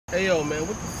Hey yo, man,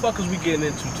 what the fuck is we getting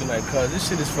into tonight, cuz? This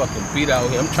shit is fucking beat out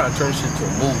here. I'm trying to turn shit to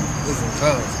a movie. Listen,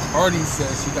 cuz, Cardi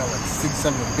says she got like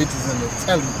 6-7 bitches in the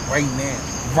telly right now.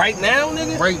 Right now,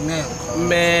 nigga? Right now, cuz.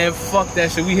 Man, fuck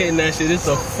that shit. We hitting that shit. It's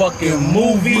a fucking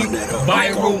movie.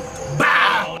 Viral.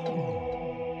 Bow!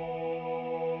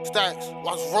 Staxx,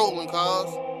 watch rolling,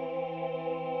 cuz.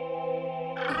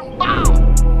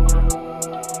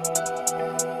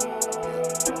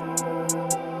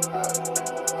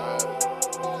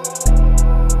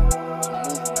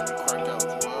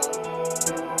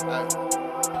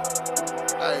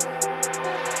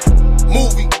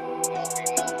 Movie.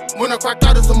 When I cracked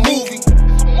out, it's a movie.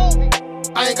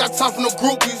 I ain't got time for no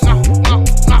groupies.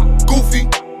 Goofy.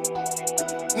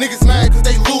 Niggas mad cause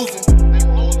they losing.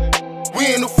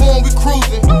 We in the form, we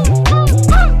cruising.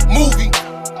 Movie.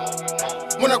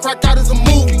 When I cracked out, it's a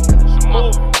movie.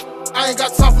 I ain't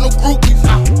got time for no groupies.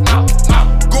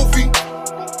 Goofy.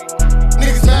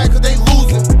 Niggas mad cause they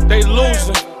losing. They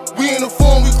losing. We in the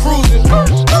form, we cruising.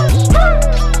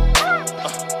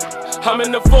 I'm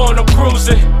in the phone, I'm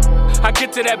cruising. I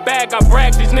get to that bag, I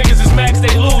brag. These niggas is max,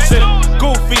 they losing.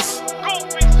 Goofies.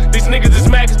 These niggas is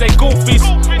mad cause they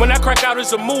goofies. When I crack out,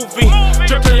 it's a movie.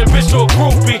 Jerk on your bitch to a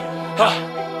groupie.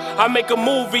 I make a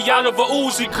movie out of a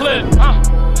Uzi clip.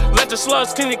 Let the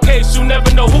slugs clean the case, you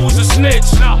never know who's a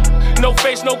snitch. No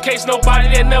face, no case, nobody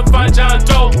that never find John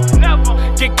Doe.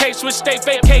 Get case with state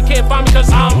vacate, can't find me cause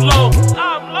I'm low.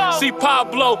 See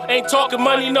Pablo, ain't talking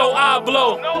money, no I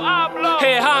blow.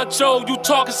 Head honcho, you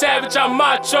talking savage, I'm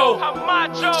macho.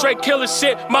 Straight killer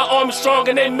shit, my army strong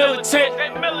and they militant.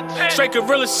 Straight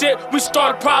gorilla shit, we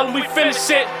start a problem, we finish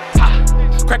it.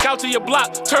 Crack out to your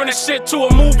block, turn this shit to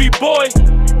a movie, boy.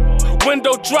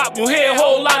 Window drop, you hear a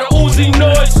whole lot of Uzi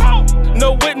noise.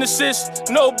 No witnesses,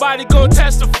 nobody gon'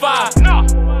 testify.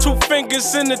 2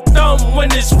 fingers in the thumb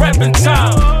when it's rapping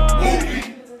time.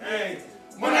 Movie. Hey.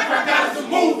 When I crack out, it's a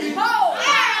movie. I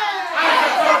ain't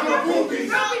got time for no groupies.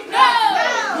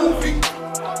 Movie.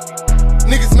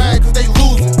 Niggas mad cause they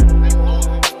losing.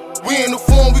 We in the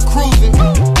form, we cruising.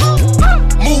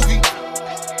 Movie.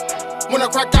 When I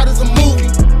crack out, it's a movie.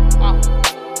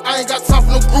 I ain't got time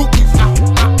for no groupies.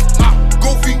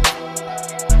 Goofy.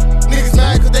 Niggas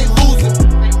mad cause they losing.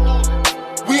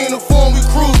 We in the form, we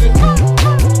cruising.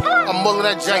 I'm mulling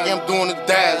that jack, I'm doing the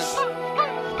dash.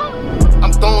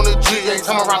 I'm throwing the G every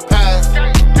time I rock past.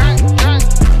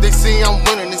 They see I'm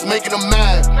winning, it's making them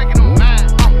mad.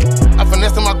 I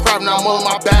finessing my crap, now I'm mulling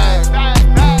my bag.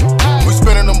 We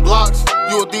spinning them blocks,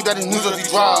 you would think that is New Jersey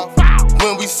Drive.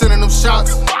 When we sending them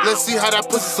shots, let's see how that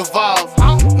pussy survive.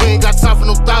 We ain't got time for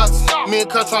no thoughts, me and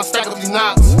Cuz tryna stack up these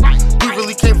knots. We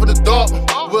really came for the dark,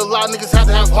 where a lot of niggas have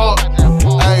to have heart.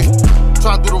 Ayy,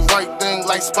 tryna do the right thing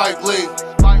like Spike Lee.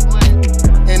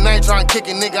 And I ain't tryna kick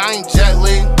it, nigga, I ain't Jet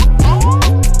Li.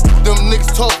 Them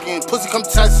niggas talking, pussy come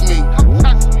test me.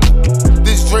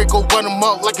 This Draco run him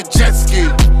up like a jet ski.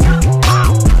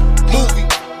 Movie.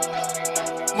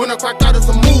 When I cracked out, it's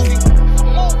a movie.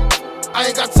 I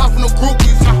ain't got time for no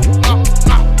groupies.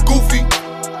 Goofy.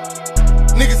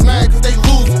 Niggas mad cause they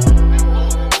losing.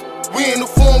 We in the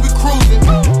form, we cruising.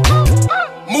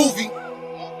 Movie.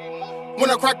 When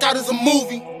I cracked out, it's a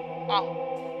movie.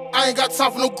 I ain't got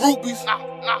time for no groupies.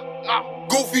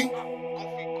 Goofy.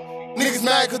 Niggas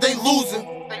mad cause they losing.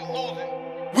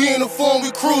 We in the form,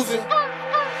 we cruising.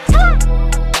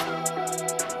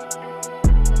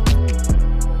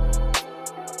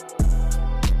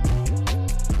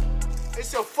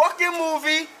 It's a fucking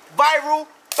movie, viral,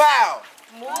 bow.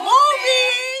 Movie!